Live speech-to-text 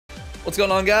What's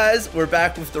going on, guys? We're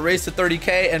back with the race to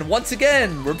 30K, and once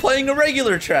again, we're playing a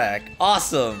regular track.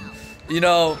 Awesome. You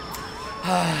know,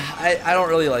 I don't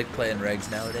really like playing regs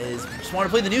nowadays. I just want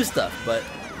to play the new stuff, but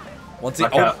once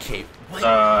again, okay.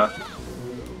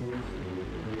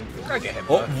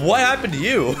 What? What happened to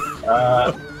you?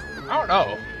 I don't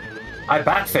know. I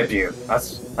backflipped you.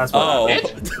 That's what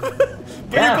happened.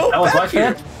 Yeah, that was my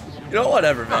flip. You know,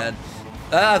 whatever, man.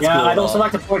 That's yeah, cool. I'd also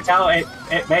like to point out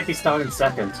it made me start in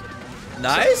second.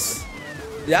 Nice.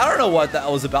 Yeah, I don't know what that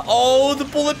was about. Oh, the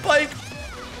bullet bike.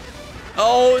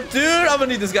 Oh, dude, I'm gonna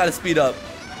need this guy to speed up.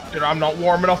 Dude, I'm not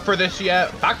warm enough for this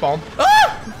yet. Back bomb.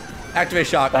 Ah! Activate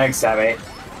shock. Thanks, Sammy.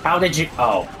 How did you?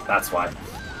 Oh, that's why.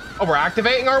 Oh, we're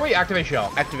activating, are we? Activate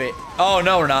shock. Activate. Oh,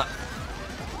 no, we're not.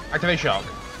 Activate shock.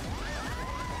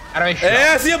 Activate shock. Hey,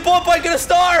 I see a bullet bike and a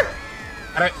star.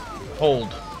 Hold.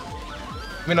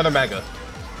 Give me another mega.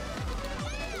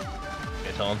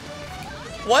 Okay, tell him.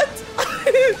 What?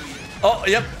 Oh,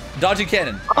 yep. Dodgy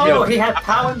cannon. Oh, Yo. he had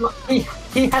power. He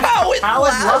had power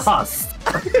lost.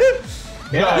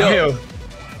 Yeah, you.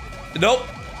 Nope.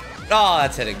 Oh,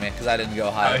 that's hitting me because I didn't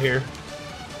go high. Out here.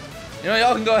 You know,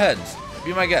 y'all can go ahead.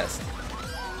 Be my guest.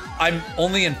 I'm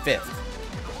only in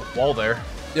 5th. Wall there.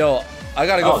 Yo, I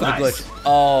gotta go for nice. the glitch.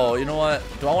 Oh, you know what?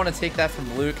 Do I want to take that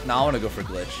from Luke? No, I want to go for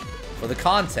glitch. For the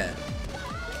content.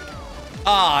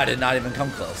 Ah, I did not even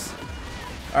come close.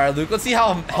 All right, Luke, let's see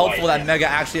how helpful that mega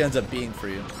actually ends up being for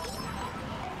you.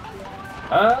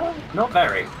 Not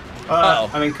very.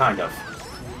 Uh-oh. I mean, kind of.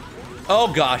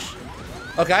 Oh, gosh.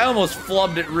 Okay, I almost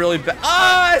flubbed it really bad.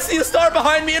 Ah, I see a star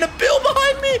behind me and a bill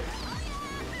behind me.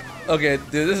 Okay,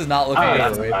 dude, this is not looking Oh, good.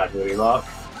 that's a bad movie lock.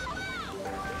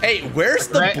 Hey, where's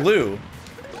the blue?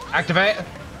 Activate.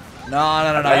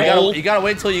 No. You gotta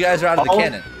wait till you guys are out of the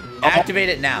cannon. Activate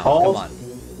it now. Come on.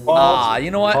 Ah,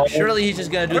 you know what? Surely he's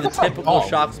just gonna do the typical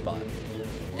shock spot.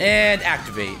 And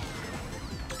activate.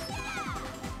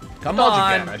 Come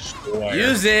on.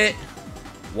 Use it.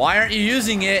 Why aren't you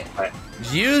using it?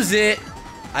 Use it.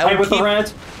 I with the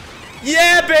red.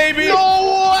 Yeah, baby.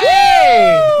 No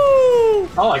way!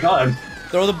 Oh, I got him.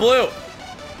 Throw the blue.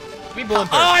 We blew him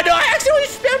Oh, I know. I accidentally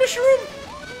spammed a shroom.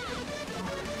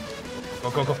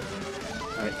 Go, go, go.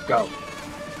 Alright, go.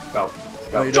 Go.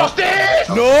 Go. No, Justice!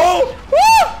 No!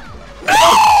 No!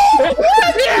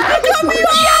 You got me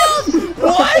off!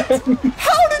 What?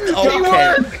 How did...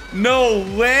 Okay. No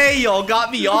way y'all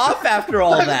got me off after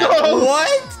all that.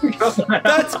 What?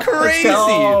 That's crazy.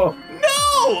 No!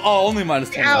 Oh, only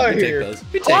 -21. We take those.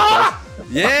 We take those.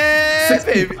 Yeah,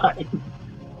 baby.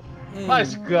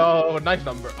 Let's go. Nice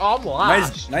number. Oh, I'm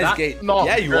last. Nice gate.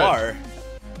 Yeah, you are.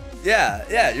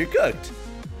 Yeah, you're cooked.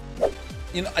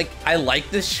 You know, I like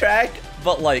this track,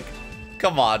 but like,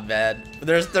 come on, man.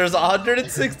 There's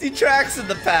 160 tracks in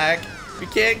the pack. We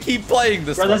can't keep playing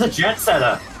this. Bro, there's a jet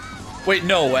setter. Wait,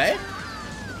 no way.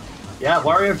 Yeah,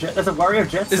 warrior jet. There's a warrior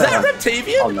jet setter. Is that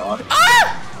Reptavian? Oh no.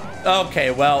 Ah!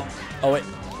 Okay, well. Oh wait.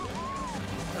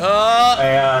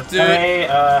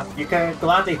 Dude. You can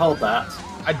gladly hold that.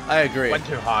 I agree. Went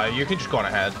too high. You can just go on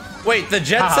ahead. Wait, the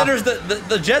jet setter's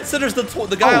the jet setter's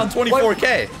the guy on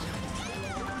 24K.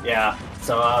 Yeah.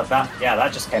 So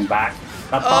that just came back.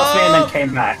 That passed me and then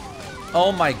came back.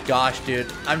 Oh my gosh,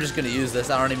 dude. I'm just gonna use this.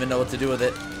 I don't even know what to do with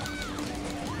it.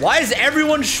 Why is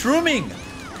everyone shrooming?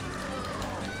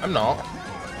 I'm not.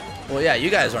 Well, yeah, you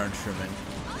guys aren't shrooming.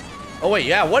 Oh wait,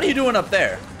 yeah. What are you doing up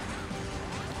there?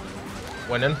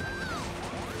 Winning.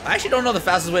 I actually don't know the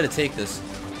fastest way to take this.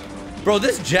 Bro,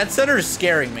 this jet setter is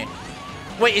scaring me.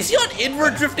 Wait, is he on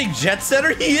inward drifting jet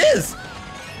setter? He is.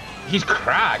 He's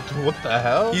cracked. What the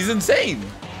hell? He's insane.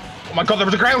 Oh my god, there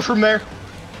was a ground shroom there.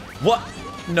 What?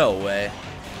 No way.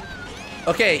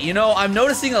 Okay, you know, I'm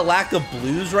noticing a lack of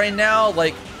blues right now.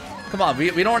 Like, come on, we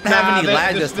don't have any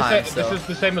lag this time. This is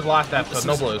the same as last episode.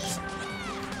 No blues.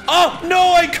 Oh,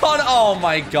 no, I caught it. Oh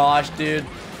my gosh, dude.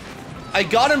 I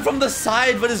got him from the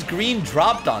side, but his green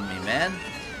dropped on me, man.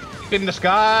 In the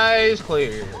skies,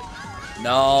 clear.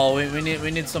 No, we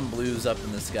need some blues up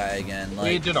in the sky again. Like,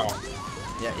 We do not.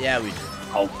 Yeah, we do.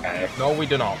 Okay. No, we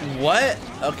do not. What?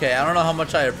 Okay, I don't know how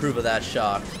much I approve of that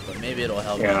shock, but maybe it'll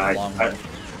help me in the long run.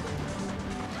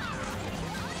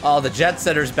 Oh, the jet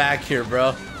setter's back here,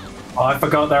 bro. Oh, I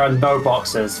forgot there are no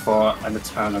boxes for an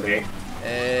eternity.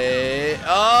 Hey,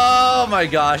 oh my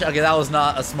gosh. Okay, that was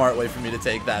not a smart way for me to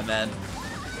take that, man.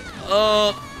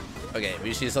 Oh, okay,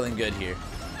 we see something good here.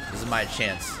 This is my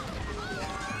chance.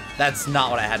 That's not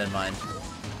what I had in mind.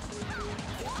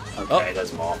 Okay,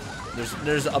 there's more.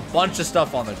 There's a bunch of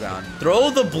stuff on the ground. Throw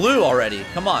the blue already.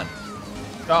 Come on.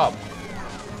 Stop.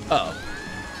 Uh oh.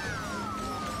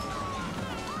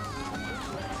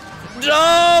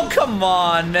 Oh, come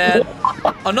on, man.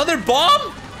 Another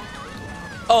bomb?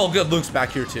 Oh, good. Luke's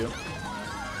back here, too.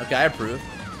 Okay, I approve.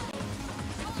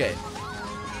 Okay.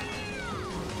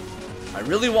 I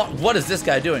really want... What is this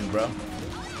guy doing, bro?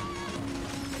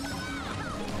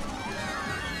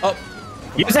 Oh.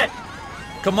 Use it.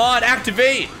 Come on,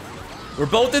 activate. We're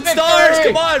both in stars.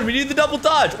 Come on, we need the double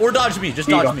dodge. Or dodge me. Just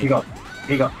dodge me.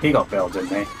 He got built, didn't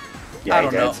he? Yeah, I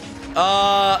don't know.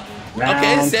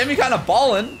 Okay, Sammy kind of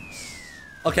balling.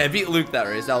 Okay, I beat Luke that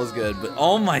race. That was good. But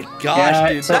oh my gosh,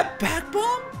 dude. So, that back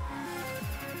bomb?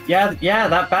 Yeah,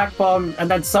 that back bomb. And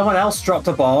then someone else dropped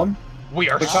a bomb. We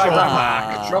are Which so I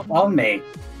back. dropped on me.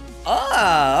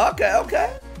 Ah,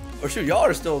 okay. Or shoot, y'all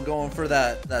are still going for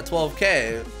that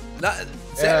 12K.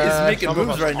 Sammy's making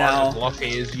moves right now. As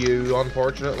lucky as you,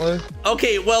 unfortunately.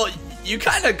 Okay, well, you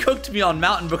kind of cooked me on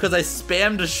Mountain because I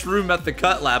spammed a shroom at the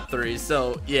cut lap 3,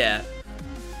 so yeah.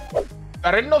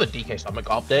 I didn't know the DK stomach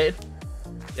got updated.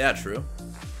 Yeah, true.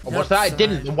 Oh, what's that? I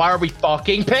didn't. Why are we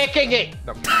fucking picking it?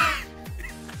 No.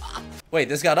 Wait,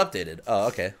 this got updated. Oh,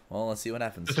 okay. Well, let's see what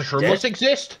happens. Does the shroomless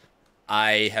exist?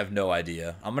 I have no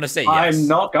idea. I'm gonna say yes. I'm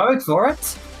not going for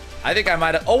it. I think I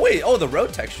might have. Oh wait. Oh, the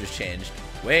road texture's changed.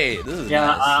 Wait, this is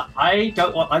nice. I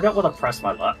don't want to press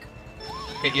my luck.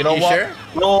 You know you what? Sure?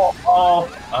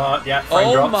 Yeah.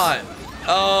 Frame drops. My.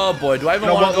 Oh boy, do I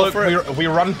even want to go for it? We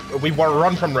run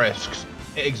from risks.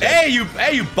 Hey, you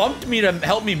bumped me to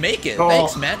help me make it. Oh.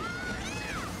 Thanks, man.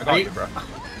 I got you, bro.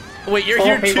 Wait, you're Four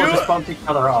here people too? just bumped each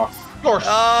other off. You're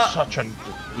such a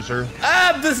loser.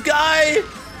 This guy.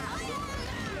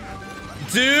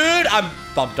 Dude, I'm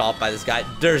bumped off by this guy.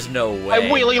 There's no way. I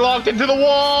wheelie locked into the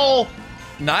wall.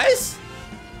 Nice.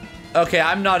 Okay,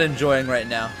 I'm not enjoying right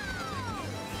now.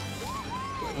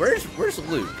 Where's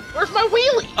Luke? Where's my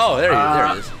wheelie? Oh, there he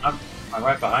is. I'm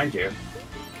right behind you.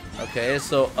 Okay,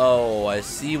 so I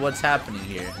see what's happening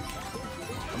here.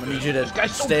 I'm gonna need you to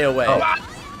stay away. I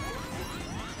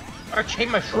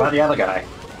changed my What about shroom. the other guy?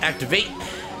 Activate.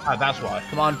 That's why.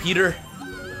 Come on, Peter.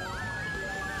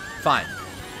 Fine.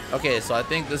 Okay, so I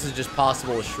think this is just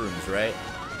possible with shrooms, right?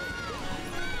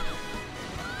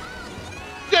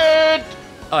 Dude!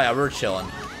 Oh yeah, we're chilling.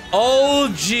 Oh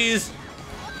jeez.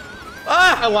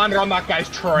 I landed on that guy's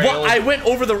trail. What? I went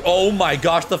over the. Oh my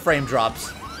gosh, the frame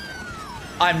drops.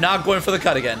 I'm not going for the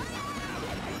cut again.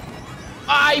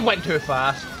 I went too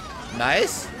fast.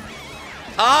 Nice.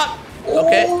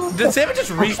 Okay. Did Sammy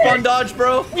just respawn dodge,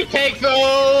 bro? We take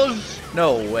those.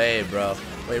 No way, bro.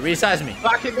 Wait, resize me.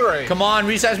 Back in the ring. Come on,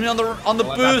 resize me on the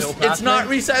boost. It's not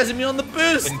resizing me on the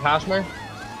boost. Didn't pass me.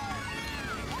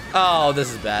 Oh, this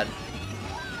is bad.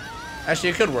 Actually,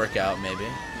 it could work out, maybe.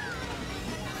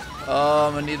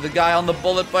 I need the guy on the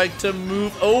bullet bike to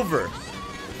move over.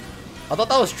 I thought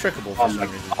that was trickable for some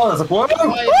reason. Oh, there's a blow.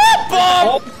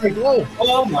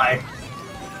 Oh my.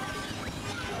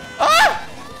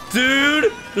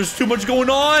 Dude, there's too much going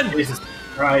on. Jesus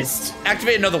Christ.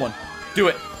 Activate another one. Do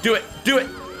it. Do it. Do it.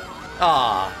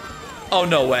 Oh,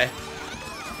 no way.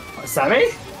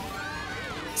 Sammy?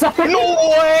 Sammy? No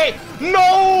way!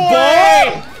 No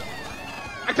way!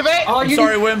 Activate! Oh, I'm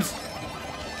sorry, Wims.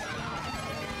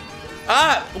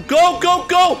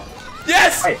 Go!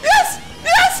 Yes! Wait. Yes!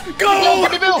 Yes! Go!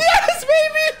 Go! Yes,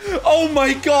 baby! Oh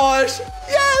my gosh!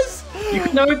 Yes!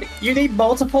 You need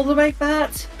multiple to make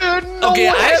that? Dude, no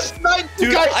Okay, way. I have...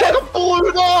 Dude, guys took a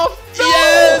balloon off! No!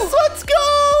 Yes! Let's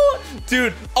go!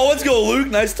 Dude, let's go, Luke.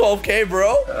 Nice 12K,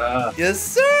 bro. Yes,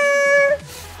 sir!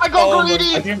 I got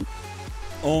greedy!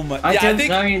 I didn't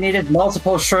know you needed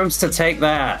multiple shrooms to take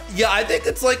that. Yeah, I think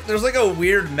it's like, there's like a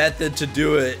weird method to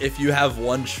do it if you have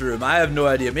one shroom. I have no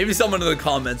idea. Maybe someone in the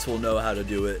comments will know how to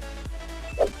do it.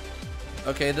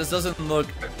 Okay, this doesn't look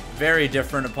very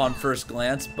different upon first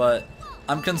glance, but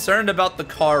I'm concerned about the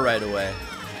car right away.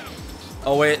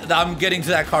 Oh wait, I'm getting to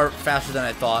that car faster than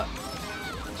I thought.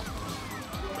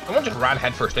 Someone just ran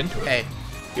headfirst into it. Hey.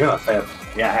 You're a fib.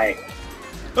 Yeah, hey.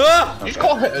 Ah! Did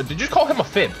you just call him a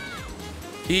fib?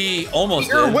 He almost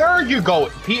Peter, did. where are you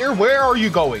going? Peter, where are you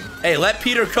going? Hey, let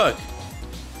Peter cook.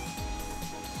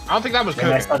 I don't think that was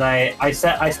And cooking. I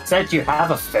said you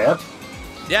have a fib.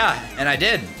 Yeah, and I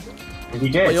did. And you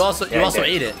did. But you also did.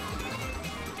 ate it.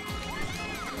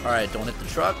 All right, don't hit the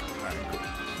truck. All right,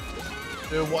 cool.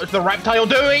 Dude, what's the reptile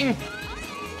doing?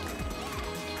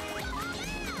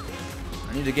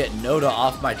 I need to get Noda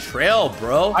off my trail,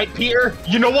 bro. Right, Peter,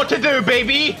 you know what to do,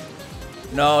 baby.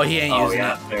 No, he ain't using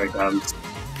yeah, it. there it comes.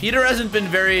 Peter hasn't been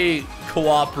very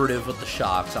cooperative with the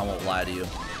shocks. I won't lie to you.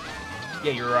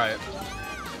 Yeah, you're right.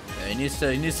 Yeah, he needs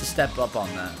to step up on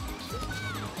that.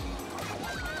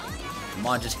 Come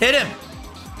on, just hit him.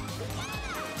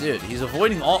 Dude, he's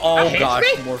avoiding all. Oh gosh,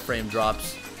 more frame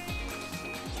drops.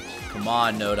 Come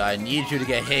on, Noda. I need you to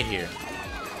get hit here.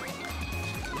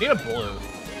 We need a blue.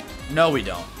 No, we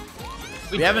don't.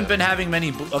 We haven't been having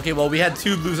many. Okay, well, we had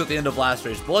 2 blues at the end of last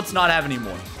race, but let's not have any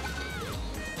more.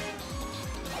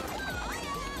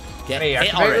 Get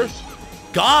hit already.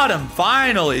 Got him,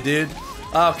 finally, dude.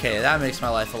 Okay, that makes my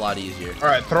life a lot easier. All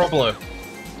right, throw a blue.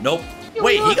 Nope.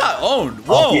 Wait, he got owned.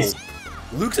 Whoa.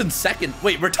 Luke's in second.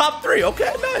 Wait, we're top 3.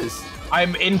 Okay, nice.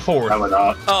 I'm in 4th. No, we're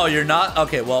not. Oh, you're not?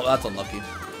 Okay, well, that's unlucky.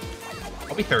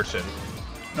 I'll be 3rd soon.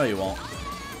 No, you won't.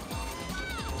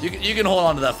 You can hold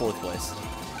on to that 4th place.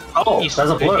 Oh, there's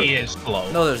a blue. He is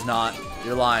slow. No, there's not.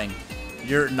 You're lying.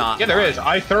 You're not. Yeah, there lying. is.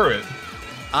 I threw it.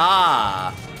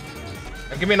 Ah.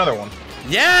 Now give me another one.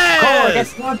 Yes! Oh, I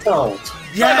guess not though.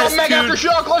 Yes, Mega dude.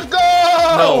 Aftershock, let's go!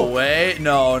 No way.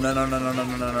 No.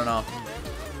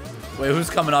 Wait, who's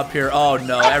coming up here? Oh,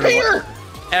 no.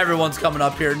 Everyone's coming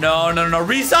up here. No.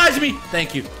 Resize me.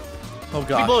 Thank you. Oh,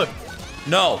 God.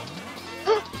 No.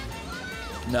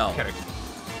 No. Kidding.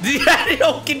 Yeah,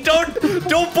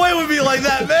 don't play with me like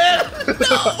that, man.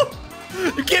 No.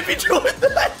 You can't be doing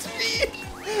that to me.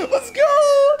 Let's go.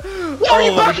 Why are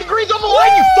you backing greens on the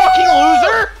line, you fucking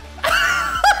loser?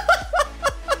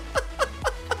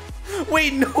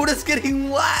 Wait, Noda's getting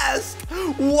last.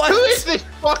 What? Who is this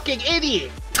fucking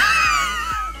idiot?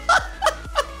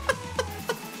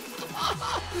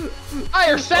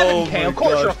 Hire 7K, of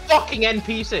course you're a fucking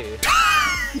NPC.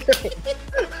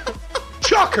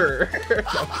 Chucker! No,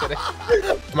 I'm kidding.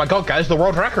 Oh my god, guys, the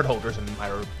world record holders in my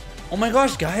room. Oh my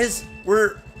gosh, guys,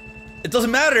 it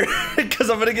doesn't matter because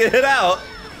I'm gonna get hit out.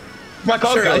 Oh my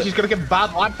god, Sure. guys, he's gonna get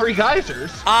bad lap 3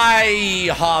 geysers. I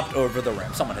hopped over the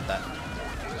rim. Someone hit that.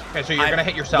 Okay, so you're gonna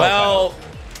hit yourself. Well,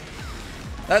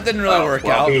 that didn't really work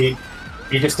out. He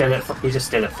just did it. He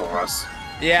just did it for us.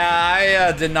 Yeah,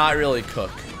 I did not really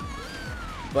cook.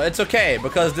 But it's okay,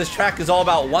 because this track is all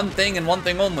about one thing and one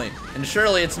thing only. And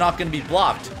surely it's not going to be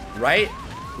blocked, right?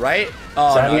 Right?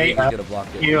 Oh, Sammy, no, he's going to block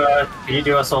it. Can you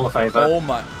do us all a favor? Oh,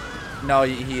 my. No,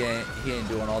 he ain't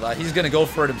doing all that. He's going to go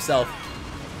for it himself.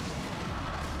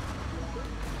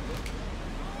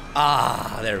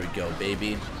 Ah, there we go,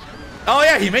 baby. Oh,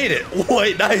 yeah, he made it.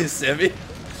 Wait, nice, Sammy.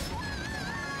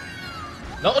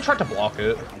 No one tried to block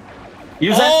it.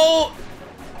 Use it.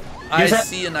 I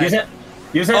see a nice... Use it.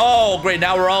 Use it. Oh, great.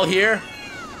 Now we're all here.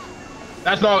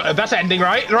 That's ending,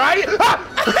 right? Right? Ah!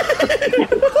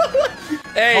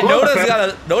 Hey,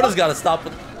 Noda's gotta stop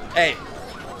with. Hey.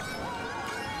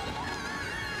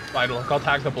 Vital, I'll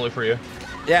tag the blue for you.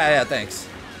 Yeah, thanks.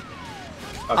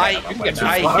 Okay,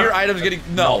 I hear items getting.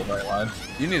 No. Line.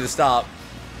 You need to stop.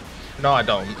 No, I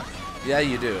don't. Yeah,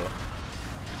 you do.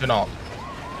 Do not.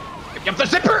 Pick up the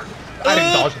zipper! I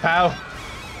didn't dodge the pow.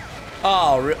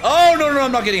 Oh, oh no,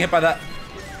 I'm not getting hit by that.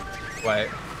 Wait.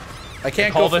 I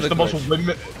can't go for the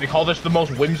They call this the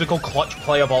most whimsical clutch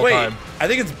play of all Wait, time. I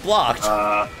think it's blocked.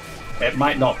 It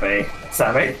might not be.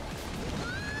 Sammy?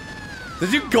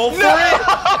 Did you go for it?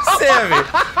 Sammy.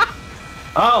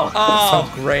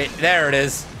 Oh, great. There it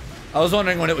is. I was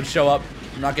wondering when it would show up.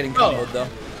 I'm not getting comboed, though.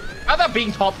 How'd that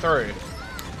being top 3?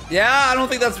 Yeah, I don't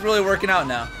think that's really working out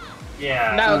now.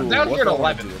 yeah. Now, down what here to do I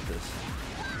wanna 11. do with this?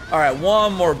 All right,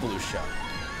 one more blue shot.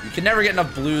 You can never get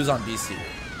enough blues on BC.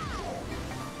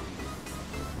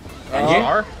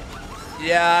 Are?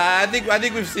 Yeah, I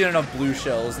think we've seen enough blue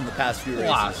shells in the past few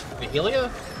races. The Helia?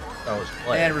 That was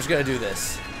play. And we're just gonna do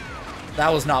this.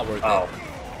 That was not worth Oh. it.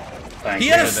 Thank He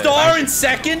you. had a star in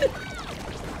second?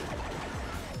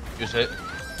 Use it.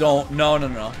 Don't, no.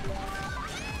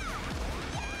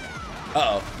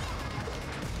 Uh-oh.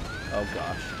 Oh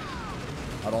gosh.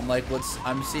 I don't like what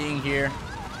I'm seeing here.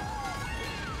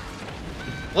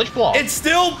 Glitch block. It's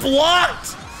still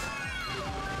blocked!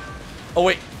 Oh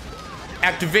wait.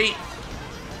 Activate.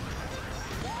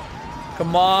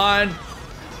 Come on.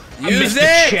 Use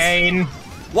it! Chain.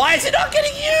 Why is it not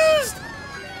getting used?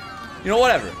 You know,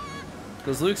 whatever.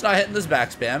 Because Luke's not hitting this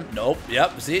back spam. Nope.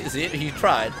 Yep. See, he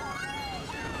tried.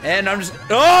 And I'm just.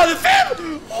 Oh, the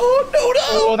fam! Oh, no.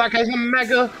 Oh, that guy's a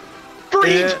mega.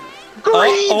 Green! Yeah.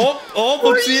 Green! Oh,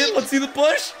 let's see it. Let's see the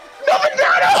push. No!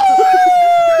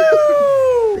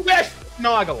 Yes!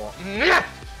 No, I go on.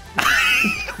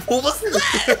 What was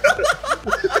that?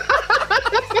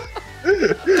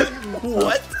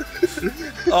 What?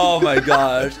 Oh my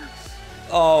gosh.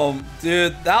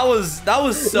 Dude, that was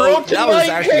so. That was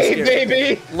actually scary.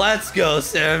 Baby. Let's go,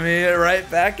 Sammy. Right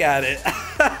back at it.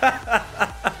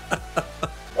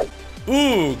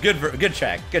 Ooh, good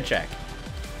check. Good check.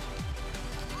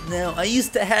 Now, I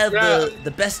used to have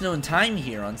the best known time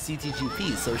here on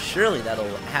CTGP, so surely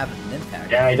that'll have an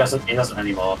impact. Yeah, he doesn't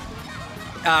anymore.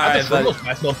 All right, but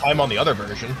best known time on the other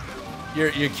version.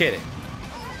 You're kidding.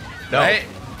 No. Right?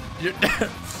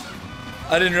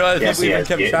 I didn't realize Yes, people even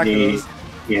kept track of those.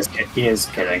 He is kidding.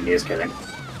 He is kidding.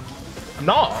 I'm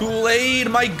not. Kool-Aid,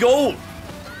 my goat.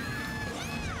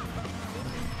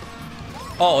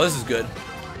 Oh, this is good.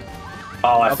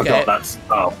 Oh, I Okay. forgot that's.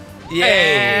 Oh.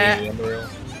 Yeah. Hey, Unreal.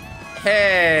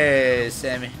 Hey,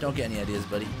 Sammy. Don't get any ideas,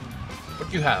 buddy. What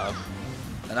do you have?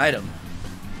 An item.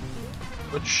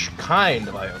 Which kind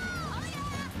of item?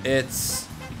 It's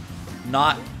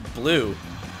not blue.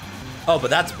 Oh, but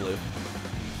that's blue.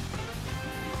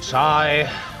 Sigh.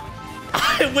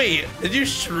 Wait, did you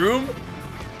shroom?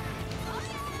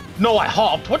 No, I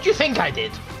hopped. What do you think I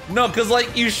did? No, because,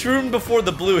 like, you shroomed before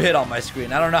the blue hit on my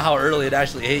screen. I don't know how early it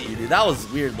actually hit you, dude. That was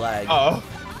weird lag. Oh.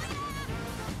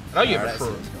 I know you Alright, I have see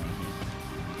a what's going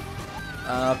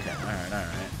on. Okay,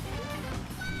 alright.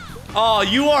 Oh,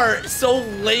 you are so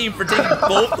lame for taking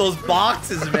both those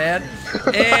boxes, man.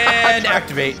 And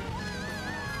activate.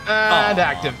 And Aw.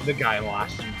 active the guy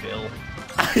last, you Bill.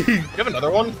 You have another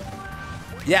one?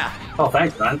 Yeah. Oh,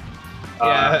 thanks, man.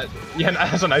 Yeah,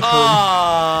 that's a nice one.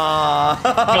 Oh,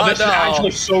 No, this no. is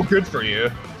actually so good for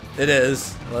you. It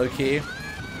is, low-key.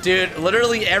 Dude,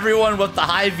 literally everyone with the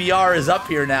high VR is up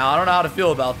here now. I don't know how to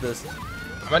feel about this.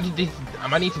 I might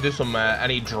need to do some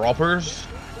any droppers.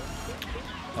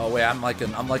 Oh wait, I'm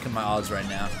liking my odds right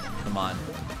now. Come on.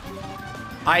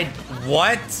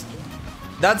 What?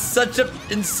 That's such an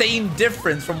insane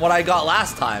difference from what I got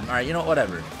last time. All right, you know what,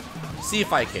 whatever. See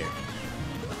if I care.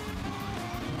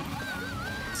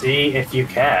 See if you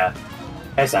care.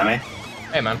 Hey, Sammy.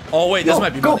 Hey, man. Oh wait, this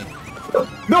might be go. money.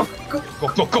 No, Go,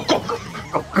 go, go, go.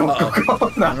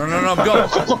 Uh-oh. No,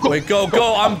 go. Wait, go.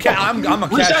 I'm a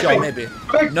catch y'all, maybe.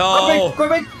 No. Go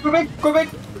back.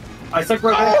 I said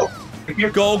go back.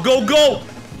 Go.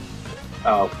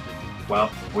 Oh, well,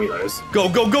 we lose. Go,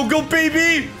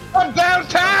 baby. I'm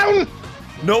downtown!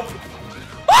 Nope.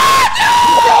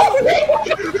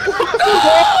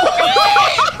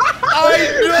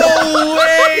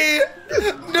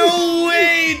 No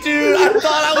way, dude. I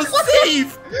thought I was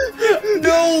safe.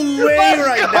 No way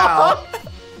right now.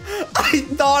 I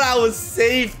thought I was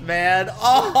safe, man.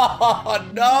 Oh,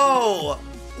 no.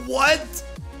 What?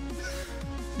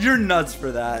 You're nuts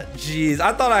for that. Jeez,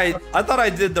 I thought I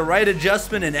did the right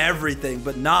adjustment and everything,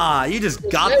 but nah, you just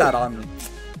got that on me.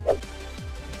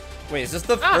 Wait, is this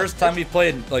the first time we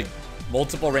played like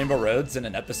multiple Rainbow Roads in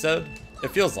an episode?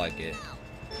 It feels like it.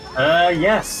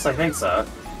 Yes, I think so.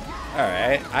 All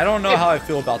right, I don't know how I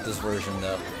feel about this version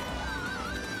though.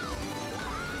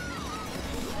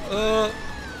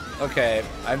 Okay,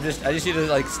 I just need to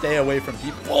like stay away from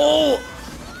people.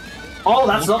 Oh,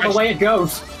 that's not the way it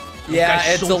goes. Yeah,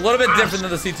 Guy's it's so a little bit fast. different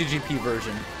than the CTGP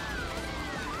version.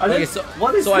 I Okay, think, so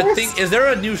what is so this? I think, is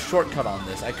there a new shortcut on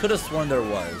this? I could have sworn there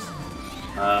was.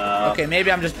 Okay,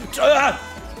 maybe I'm just.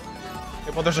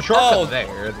 Well, there's a shortcut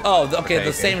Oh, there. okay,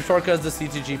 the same shortcut as the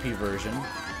CTGP version.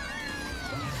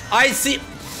 I see.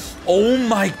 Oh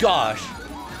my gosh.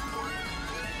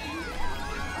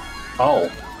 Oh.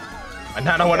 And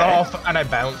then I went off and I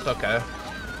bounced. Okay.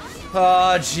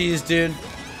 Oh, jeez, dude.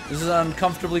 This is an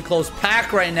uncomfortably close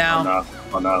pack right now.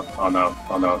 Oh no.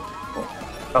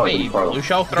 Oh, Hey, blue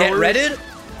shell throwers. Get ready?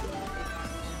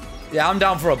 Yeah, I'm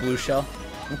down for a blue shell.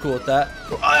 I'm cool with that.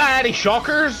 Any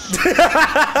shockers?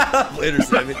 Later,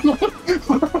 Sammy. Did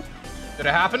it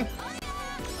happen?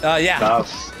 Yeah. No.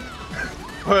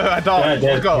 I don't. Yeah, it did.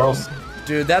 Let's go. Girls.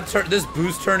 Dude, this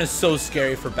boost turn is so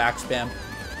scary for back spam.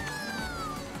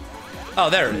 Oh,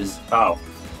 there it is. Oh,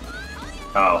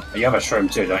 you have a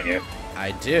shroom too, don't you?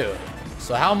 I do.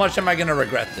 So how much am I gonna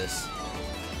regret this?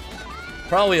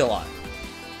 Probably a lot.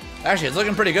 Actually, it's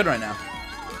looking pretty good right now.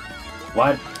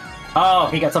 What? Oh,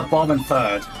 he gets a bomb in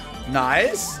third.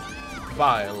 Nice.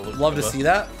 Bye. Love to see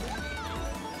that.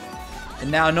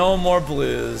 And now no more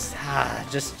blues.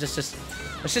 Let's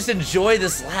just enjoy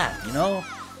this lap, you know?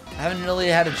 I haven't really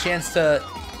had a chance to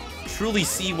truly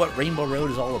see what Rainbow Road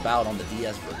is all about on the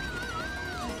DS version.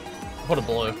 What a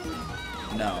blue.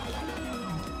 No.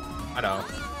 I know.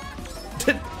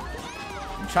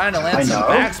 I'm trying to land I some know.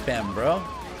 back spam, bro.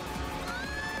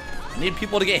 I need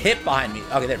people to get hit behind me.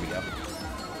 Okay, there we go.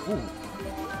 Ooh,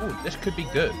 this could be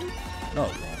good. No,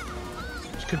 it won't.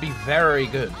 This could be very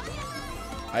good.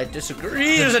 I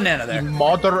disagree. There's a nana there.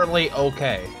 Moderately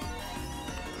okay.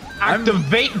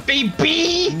 Activate,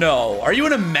 baby! No. Are you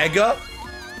in a mega?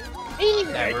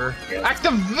 Never. Yeah.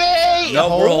 Activate! No,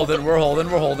 Hold. we're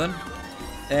holding.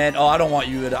 And I don't want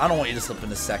you to slip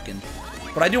in a second.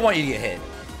 But I do want you to get hit.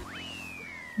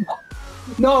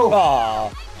 No! Aw.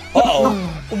 Uh-oh.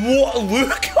 What?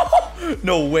 Luke?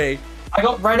 No way. I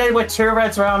got ready with 2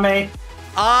 reds around me.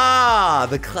 Ah,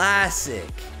 the classic.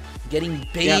 Getting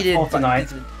baited. Yeah,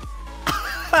 tonight.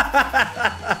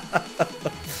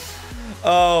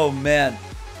 Oh man,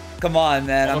 come on,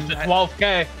 man. Almost at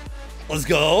 12K. Let's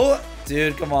go,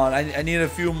 dude. Come on. I need a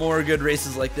few more good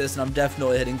races like this, and I'm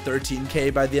definitely hitting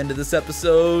 13K by the end of this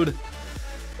episode.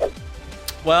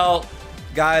 Well,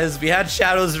 guys, we had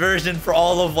Shadow's version for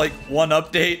all of like one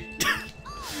update.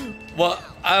 Well,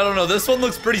 I don't know. This one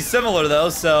looks pretty similar though,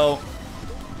 so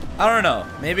I don't know.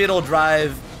 Maybe it'll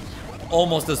drive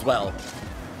almost as well.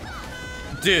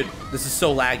 Dude, this is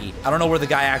so laggy. I don't know where the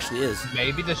guy actually is.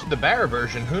 Maybe this is the better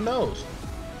version. Who knows?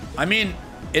 I mean,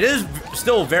 it is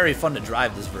still very fun to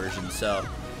drive this version, so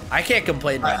I can't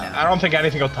complain right now. I don't think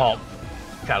anything will top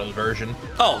Shadow's version.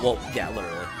 Oh, well, yeah,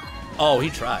 literally. Oh, he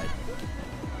tried.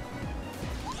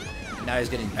 Now he's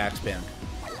getting back spammed.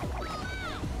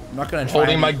 I'm not gonna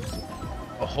try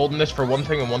holding this for one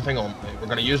thing and one thing only. We're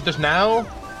gonna use this now.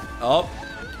 Oh.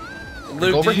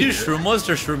 Luke, did you do Shroomless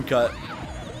or Shroom Cut?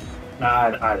 Nah,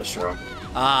 I had a shroom.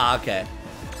 Ah, okay.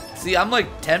 See, I'm like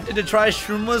tempted to try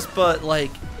Shroomless, but like,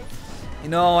 you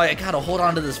know, I gotta hold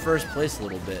on to this first place a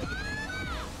little bit.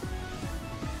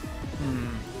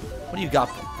 What do you got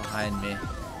behind me?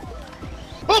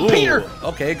 Oh, Ooh, Peter!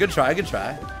 Okay, good try, good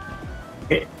try.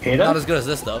 Peter? Not as good as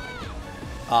this though.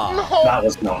 Ah, No. That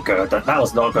was not good. That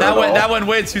was not good. that went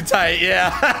way too tight.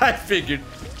 Yeah, I figured.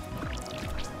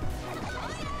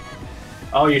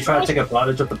 Oh, you trying to take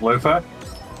advantage of the blooper?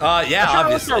 Yeah,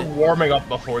 obviously. Start warming up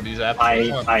before these episodes.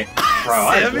 Bro,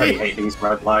 I Sammy? really hate these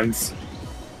red lines.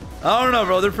 I don't know,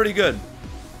 bro. They're pretty good.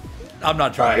 I'm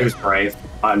not Right, trying. who's brave?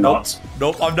 I'm not.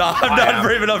 Nope, I'm not. I'm not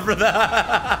brave enough for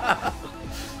that.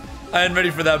 I ain't ready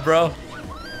for that, bro.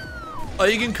 Oh,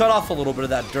 you can cut off a little bit of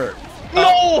that dirt.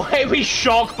 No! Hey, we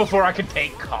shock before I can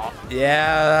take cough.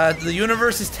 Yeah, the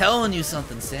universe is telling you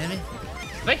something, Sammy.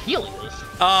 They heal us.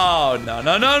 Oh, no.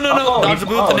 Dodge the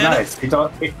blue banana. Nice.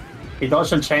 He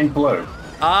dodged and chained blue.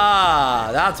 Ah,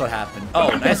 that's what happened. Oh,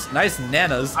 nice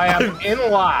nanas. I am in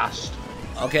last.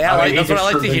 Okay, that's what I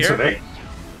like to hear. Me.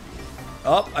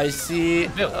 Oh, I see.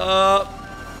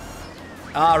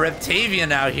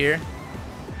 Reptavian out here.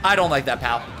 I don't like that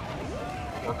pal.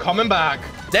 We're coming back.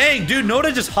 Dang, dude,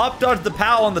 Noda just hop dodged the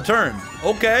pal on the turn.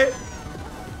 Okay.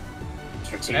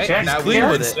 Strategic. Okay, now clean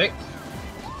we're with in it. sixth.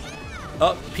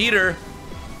 Oh, Peter.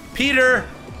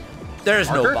 There's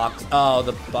no Marker? box. Oh,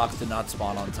 the box did not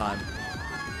spawn on time.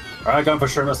 Alright, going for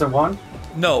Shroomus in one?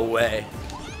 No way.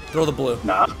 Throw the blue.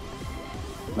 Nah.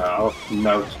 No.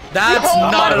 That's Oh,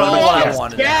 not at all what I yes.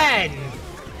 wanted. Again!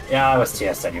 Yeah, I was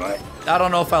TS anyway. I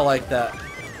don't know if I like that.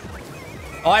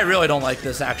 Oh, I really don't like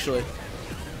this, actually.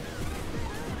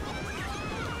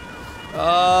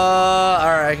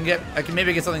 Alright, I can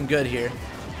maybe get something good here.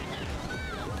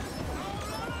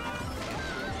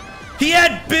 He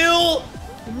had Bill!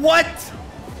 What?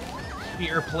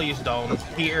 Peter, please don't.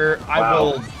 Peter, I Wow.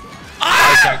 will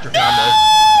Ah! protect your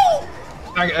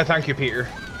family. No! Thank you, Peter.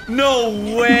 No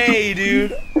way,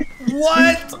 dude.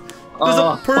 What? There's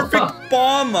a perfect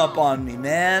bomb up on me,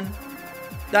 man.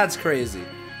 That's crazy.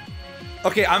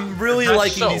 Okay, I'm really That's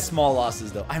liking so- these small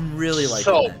losses, though. I'm really liking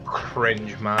So that.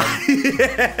 cringe, man.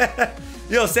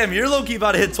 Yo, Sam, you're low-key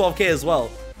about to hit 12K as well.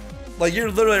 Like,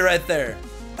 you're literally right there.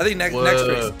 I think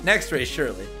next race,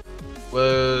 surely.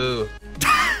 Whoa.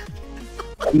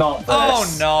 Not this.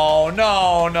 Oh,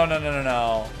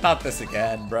 no. Not this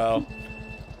again, bro.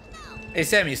 Hey,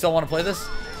 Sam, you still want to play this?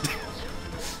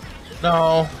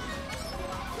 No.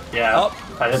 Yeah,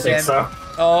 Oh, I didn't think Sam. so.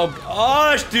 Oh,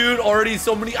 gosh, dude. Already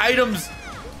so many items.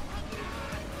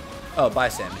 Oh, bye,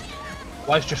 Sammy.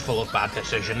 Life's just full of bad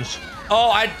decisions.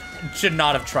 Oh, I should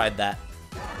not have tried that.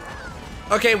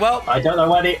 Okay, well. I don't know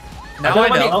when the Now I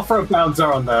know. off-road bounds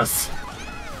are on this.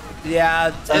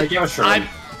 Yeah. So give a shot.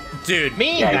 Dude,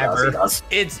 Me Yeah, never. he does.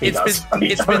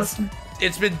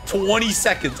 It's been 20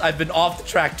 seconds. I've been off the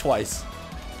track twice.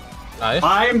 Nice.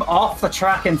 I'm off the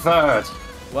track in third.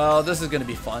 Well, this is gonna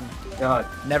be fun. God.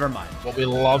 Never mind. What we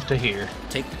love to hear.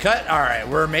 Take the cut. All right,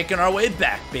 we're making our way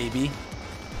back, baby.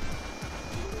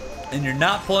 And you're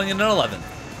not pulling in an 11.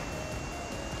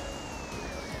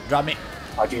 Drop me.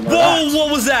 How do you know Whoa! that?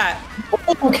 What was that?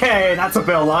 Okay, that's a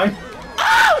bill line.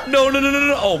 Ah! No.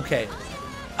 Okay.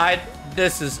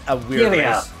 This is a weird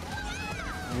Yeah. race.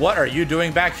 What are you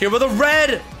doing back here with a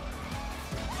red?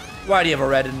 Why do you have a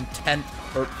red in 10th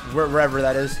or wherever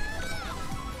that is?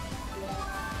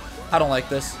 I don't like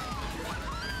this.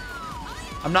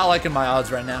 I'm not liking my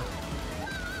odds right now.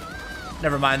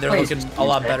 Never mind, they're Please looking a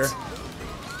lot better.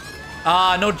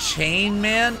 No chain,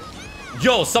 man.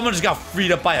 Yo, someone just got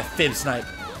freed up by a fib snipe.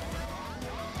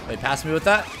 Wait, pass me with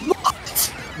that?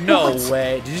 What? No What?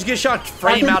 way. Did you just get shot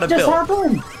frame out of just Bill?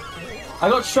 happened? I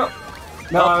got shot.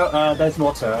 No, there's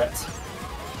more to it.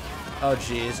 Oh,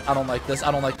 jeez. I don't like this.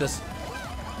 I don't like this.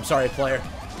 I'm sorry, player.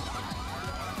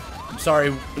 I'm sorry.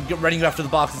 Running you after the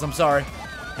boxes. I'm sorry.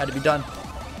 Had to be done.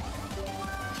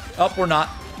 Oh, we're not.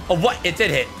 Oh, what? It did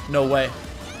hit. No way.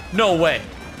 No way.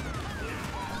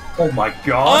 Oh my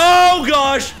god. Oh,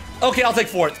 gosh. Okay, I'll take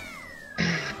fourth.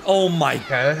 Oh, my.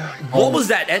 Okay. What was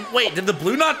that? And wait, did the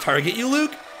blue not target you,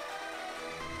 Luke?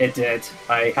 It did.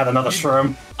 I had another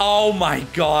shroom. Oh, my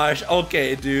gosh.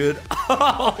 Okay, dude.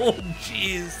 Oh,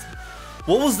 jeez.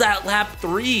 What was that lap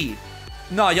 3?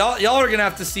 No, y'all are gonna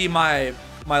have to see my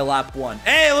lap 1.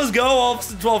 Hey, let's go. Almost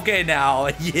to 12K now.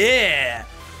 Yeah.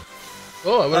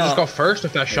 Oh, I would have just got first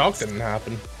if that shock didn't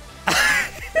happen.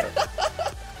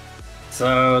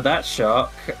 So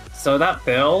that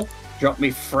bill dropped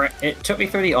me. It took me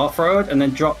through the off-road and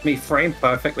then dropped me frame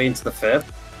perfectly into the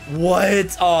fifth.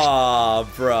 What? Aw,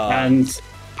 bro. And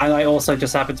I also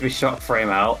just happened to be shot frame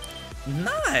out.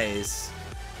 Nice.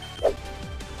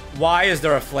 Why is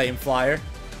there a flame flyer?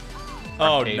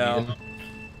 Oh no.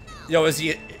 Yo, is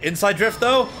he inside drift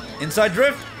though? Inside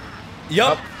drift?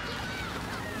 Yup.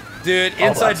 Dude,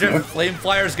 inside drift new. flame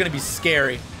flyer is gonna be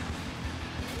scary.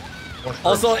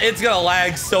 Also, it's gonna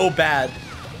lag so bad.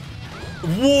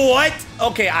 What?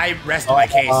 Okay, I rest my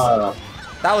case.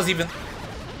 That was even.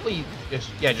 Please,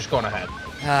 just going ahead.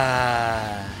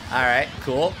 All right,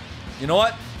 cool. You know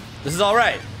what? This is all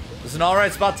right. This is an all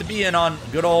right spot to be in on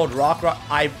good old rock.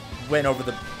 I went over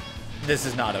the. This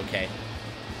is not okay.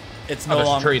 It's no there's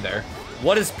longer. a tree there.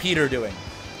 What is Peter doing?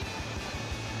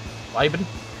 Liben?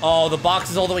 Oh, the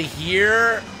box is all the way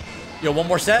here. Yo, one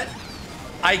more set.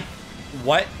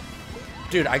 What?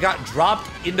 Dude, I got dropped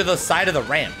into the side of the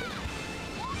ramp.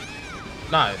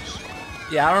 Nice.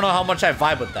 Yeah, I don't know how much I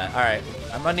vibe with that. All right,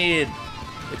 I'm gonna need.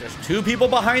 Wait, there's 2 people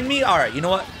behind me. All right, you know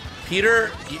what,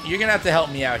 Peter, you're gonna have to help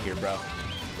me out here, bro.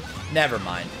 Never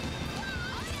mind.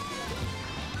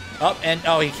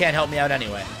 Oh, he can't help me out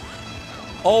anyway.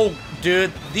 Oh,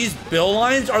 dude, these bill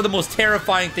lines are the most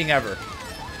terrifying thing ever.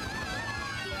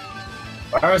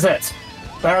 Where is it?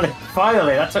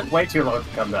 Finally, that took way too long to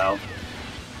come down.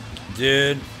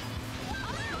 Dude.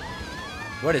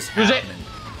 What is Who's happening?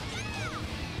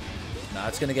 No,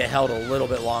 it's gonna get held a little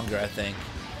bit longer, I think.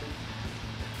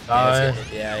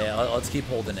 Let's keep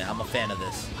holding it. I'm a fan of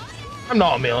this. I'm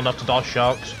not a male enough to dodge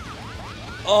shocks.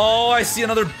 Oh, I see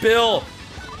another bill.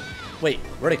 Wait,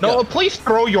 where'd it go? No, please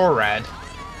throw your red.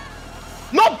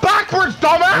 Not backwards,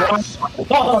 dumbass!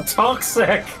 Oh,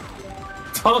 toxic!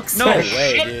 Toxic! No way,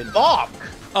 Shit, dude. fuck.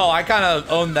 Oh, I kind of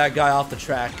owned that guy off the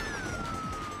track.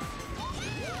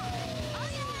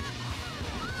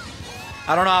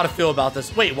 I don't know how to feel about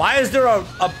this. Wait, why is there a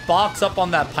box up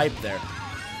on that pipe there?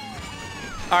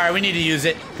 All right, we need to use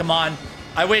it. Come on.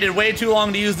 I waited way too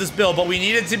long to use this bill, but we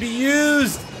need it to be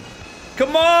used.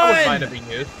 Come on. I wouldn't mind it being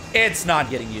used. It's not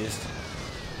getting used.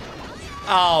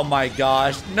 Oh my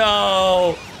gosh,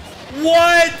 no.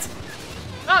 What?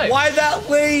 Nice. Why that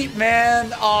late,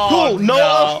 man? Oh, Cool,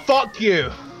 no, fuck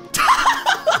you.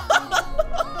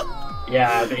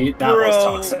 Yeah, that was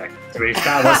toxic.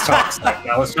 That was toxic.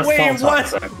 That was just Wait, full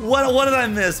toxic. What did I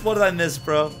miss? What did I miss,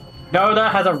 bro?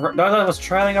 Noda was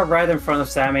trailing a red in front of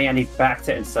Sammy, and he backed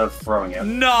it instead of throwing it.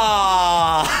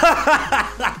 Nah.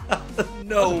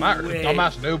 No matter. way.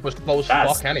 Dumbass noob was close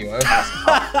as fuck anyway.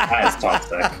 That is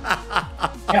toxic.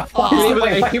 Yeah,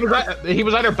 he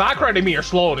was either backriding me or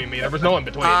slowing me. There was no in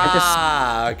between.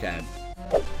 Okay.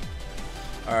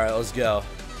 All right, let's go.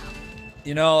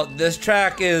 You know, this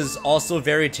track is also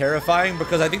very terrifying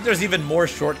because I think there's even more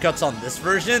shortcuts on this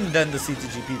version than the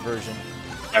C2GP version.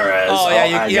 There is. Oh,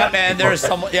 yeah, man, there's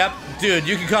some, yep. Dude,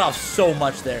 you can cut off so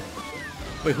much there.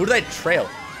 Wait, who did I trail?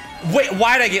 Wait,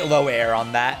 why did I get low air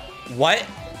on that? What?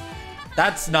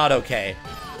 That's not okay.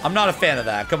 I'm not a fan of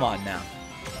that. Come on now.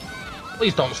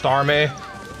 Please don't star me.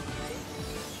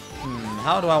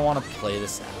 How do I want to play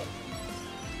this out?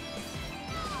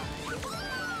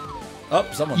 Oh,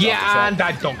 someone's Yeah, and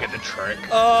I don't get the trick.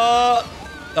 Oh,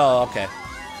 okay.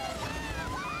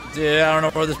 Dude, I don't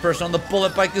know where this person on the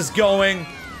bullet bike is going.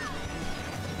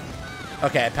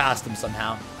 Okay, I passed him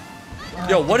somehow.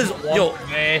 Yo, what is... Yo,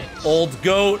 old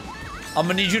goat. I'm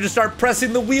gonna need you to start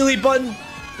pressing the wheelie button.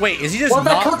 Wait, is he just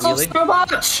not wheeling? So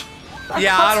much.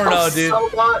 Yeah, I don't know, dude. So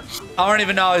much. I don't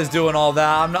even know how he's doing all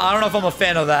that. I don't know if I'm a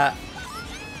fan of that.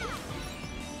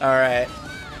 All right.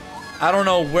 I don't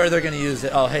know where they're gonna use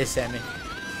it. Oh, hey, Sammy.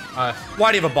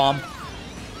 Why do you have a bomb?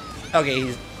 Okay,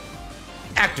 he's...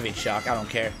 Activate shock, I don't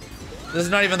care. This is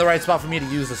not even the right spot for me to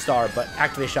use the star, but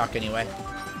activate shock anyway.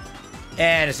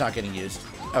 And it's not getting used.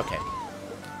 Okay.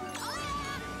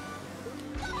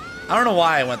 I don't know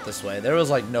why I went this way. There was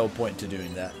like no point to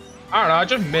doing that. I don't know. I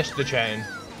just missed the chain.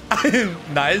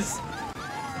 Nice.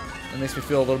 That makes me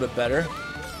feel a little bit better.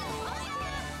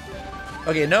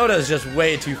 Okay, Noda's just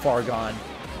way too far gone.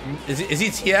 Is he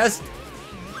TS?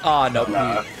 Oh, no.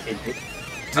 No.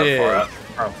 Dude.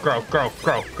 Grow.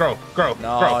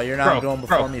 No, you're not going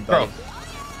before me, buddy.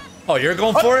 Oh, you're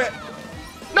going for it?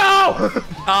 No!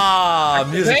 Ah,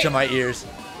 music to my ears.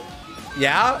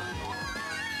 Yeah?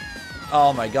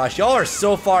 Oh my gosh, y'all are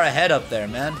so far ahead up there,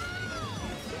 man.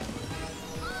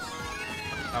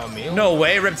 No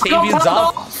way, Reptavian's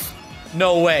off.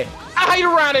 No way. I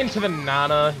ran into the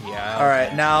Nana. Yeah. All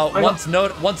right, now once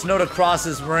Noda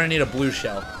crosses, we're gonna need a blue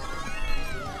shell.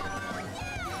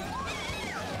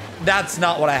 That's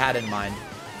not what I had in mind.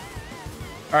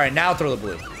 All right, now throw the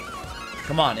blue.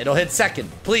 Come on, it'll hit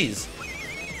second, please.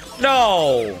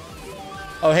 No.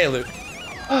 Oh, hey, Luke.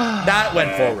 That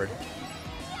went forward.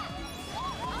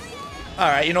 All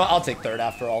right, you know what? I'll take third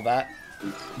after all that.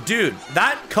 Dude,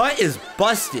 that cut is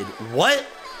busted. What?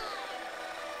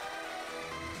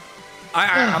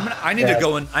 I need to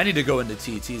go in. I need to go into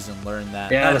TTs and learn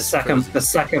that. Yeah, that the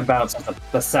second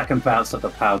bounce of the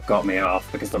power got me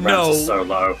off because the ramps are so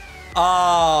low.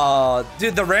 Oh,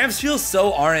 dude, the ramps feel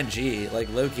so RNG, like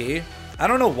low key. I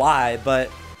don't know why, but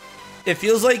it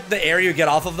feels like the area you get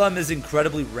off of them is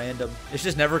incredibly random. It's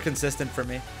just never consistent for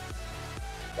me.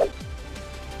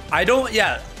 I don't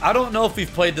know if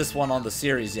we've played this one on the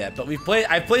series yet, but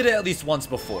I've played it at least once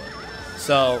before.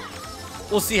 So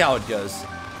we'll see how it goes.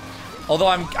 Although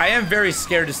I am very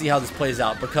scared to see how this plays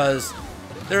out because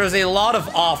there is a lot of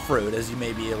off-road, as you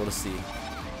may be able to see.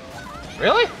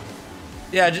 Really?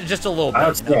 Yeah, just a little bit. I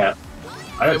don't see it.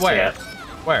 I don't see it.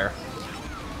 Where?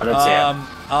 I don't see it.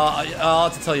 I'll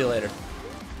have to tell you later.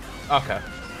 Okay.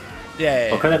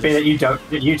 Yeah. Or could it be that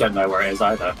you don't know where it is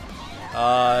either?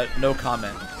 No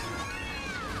comment.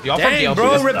 Dang,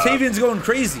 bro, Reptavian's going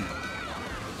crazy.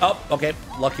 Oh, okay.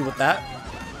 Lucky with that.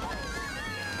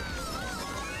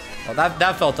 Well,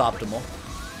 that felt optimal.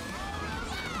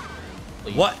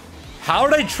 Please. What? How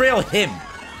did I trail him?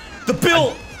 The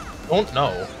Bill! I don't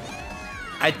know.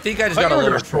 I think I just got a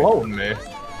little slow me.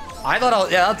 I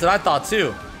thought, yeah, that's what I thought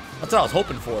too. That's what I was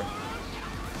hoping for.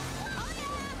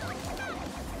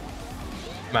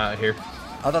 I'm out of here.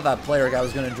 I thought that player guy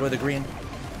was going to enjoy the green.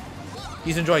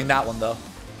 He's enjoying that one, though.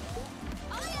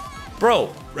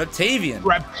 Bro, Reptavian.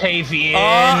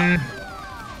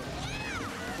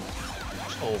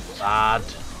 So bad.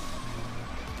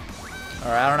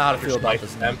 Alright, I don't know how to feel about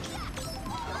this now.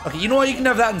 Okay, you know what? You can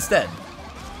have that instead.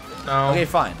 No. Okay,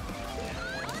 fine.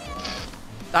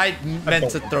 I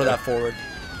meant to throw that forward.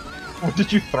 What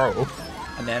did you throw?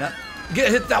 Banana.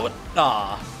 Hit that one.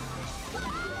 Ah.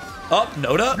 Oh,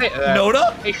 Noda. Hey,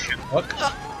 Noda. Hey, shit, look.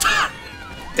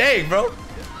 Dang, bro.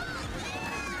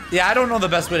 Yeah, I don't know the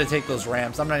best way to take those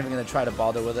ramps. I'm not even going to try to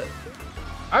bother with it.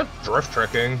 I'm drift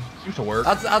tricking. Seems to work.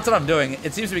 That's what I'm doing.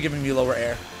 It seems to be giving me lower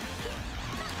air.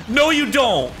 No, you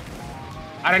don't.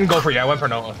 I didn't go for you. I went for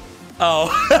Noah. Oh.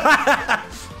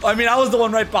 I mean, I was the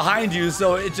one right behind you,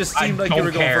 so it just seemed like you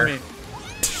were going for me.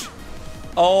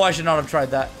 Oh, I should not have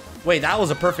tried that. Wait, that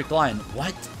was a perfect line.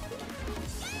 What?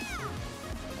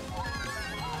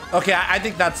 Okay, I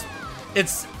think that's...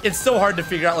 It's so hard to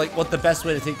figure out like what the best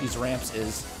way to take these ramps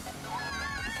is.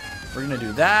 We're gonna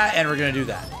do that, and we're gonna do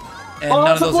that, and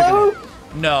none of those are gonna.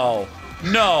 No,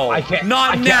 no, I can't.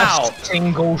 Not I now. Can't a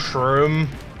single shroom.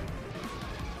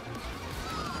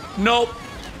 Nope.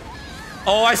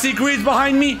 Oh, I see greens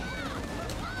behind me.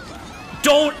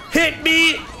 Don't hit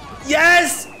me.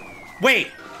 Yes. Wait.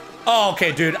 Oh,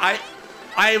 okay, dude.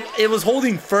 It was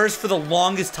holding first for the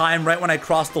longest time right when I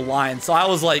crossed the line, so I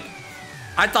was like.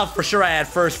 I thought for sure I had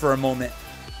first for a moment.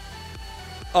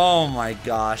 Oh my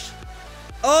gosh.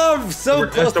 Oh, I'm so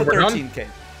close to 13K.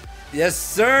 Yes,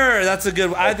 sir. That's a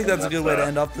good. I think that's a good way to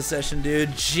end off the session,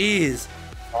 dude. Jeez,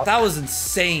 that was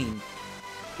insane.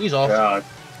 He's off.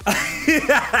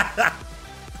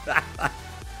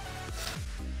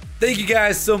 Thank you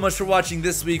guys so much for watching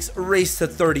this week's Race to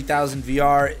 30,000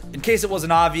 VR. In case it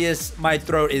wasn't obvious, my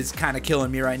throat is kind of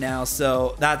killing me right now,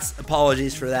 so that's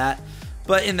apologies for that.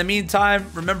 But in the meantime,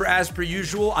 remember, as per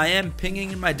usual, I am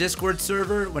pinging in my Discord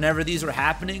server whenever these are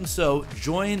happening, so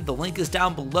join. The link is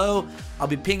down below. I'll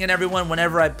be pinging everyone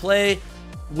whenever I play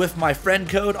with my friend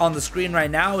code on the screen right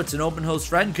now. It's an open host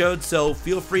friend code, so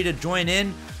feel free to join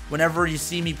in whenever you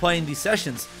see me playing these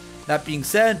sessions. That being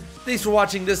said, thanks for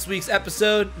watching this week's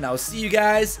episode, and I'll see you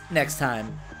guys next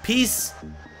time. Peace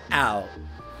out.